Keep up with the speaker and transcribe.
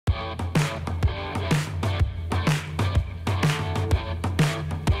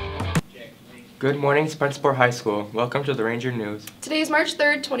Good morning, Spencerport High School. Welcome to the Ranger News. Today is March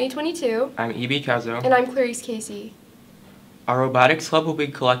 3rd, 2022. I'm E.B. Kazo. And I'm Clarice Casey. Our robotics club will be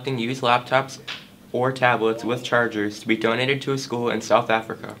collecting used laptops or tablets with chargers to be donated to a school in South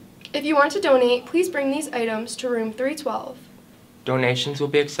Africa. If you want to donate, please bring these items to room 312. Donations will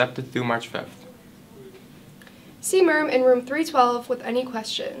be accepted through March 5th. See Merm in room 312 with any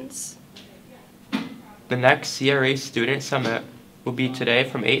questions. The next CRA Student Summit will be today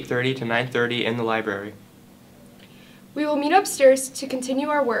from 8:30 to 9:30 in the library. We will meet upstairs to continue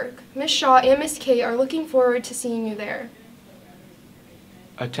our work. Ms. Shaw and Ms. Kay are looking forward to seeing you there.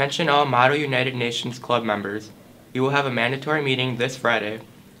 Attention all Model United Nations Club members. We will have a mandatory meeting this Friday,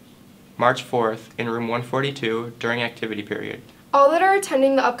 March 4th, in room 142 during activity period. All that are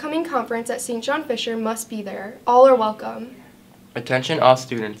attending the upcoming conference at St. John Fisher must be there. All are welcome. Attention all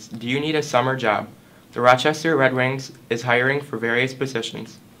students. Do you need a summer job? The Rochester Red Wings is hiring for various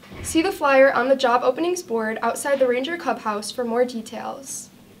positions. See the flyer on the job openings board outside the Ranger Clubhouse for more details.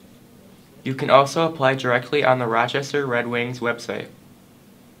 You can also apply directly on the Rochester Red Wings website.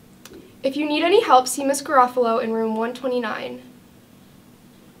 If you need any help, see Ms. Garofalo in room 129.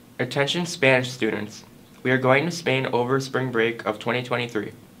 Attention Spanish students. We are going to Spain over spring break of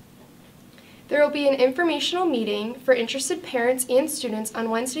 2023. There will be an informational meeting for interested parents and students on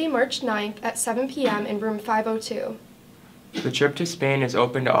Wednesday, March 9th at 7 p.m. in room 502. The trip to Spain is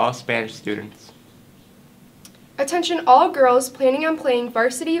open to all Spanish students. Attention all girls planning on playing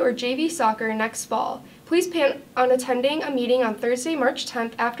varsity or JV soccer next fall. Please plan on attending a meeting on Thursday, March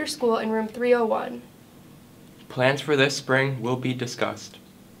 10th after school in room 301. Plans for this spring will be discussed.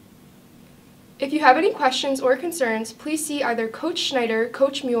 If you have any questions or concerns, please see either Coach Schneider,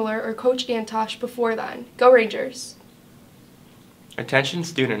 Coach Mueller, or Coach Antosh before then. Go Rangers! Attention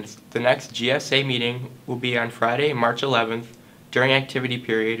students, the next GSA meeting will be on Friday, March 11th during activity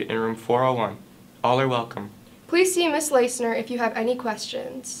period in room 401. All are welcome. Please see Ms. Leisner if you have any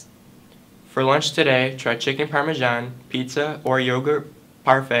questions. For lunch today, try chicken parmesan, pizza, or yogurt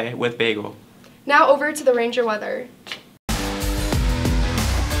parfait with bagel. Now over to the Ranger weather.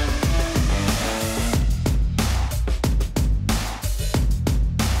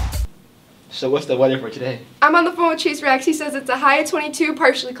 So what's the weather for today? I'm on the phone with Chase Rex. He says it's a high of 22,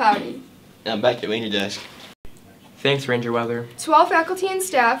 partially cloudy. I'm back at Ranger desk. Thanks, Ranger Weather. To all faculty and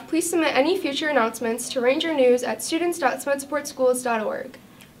staff, please submit any future announcements to rangernews@students.spencerportschools.org.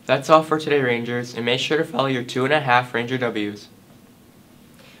 That's all for today, Rangers, and make sure to follow your 2.5 Ranger W's.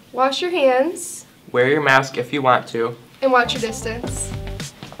 Wash your hands. Wear your mask if you want to. And watch your distance.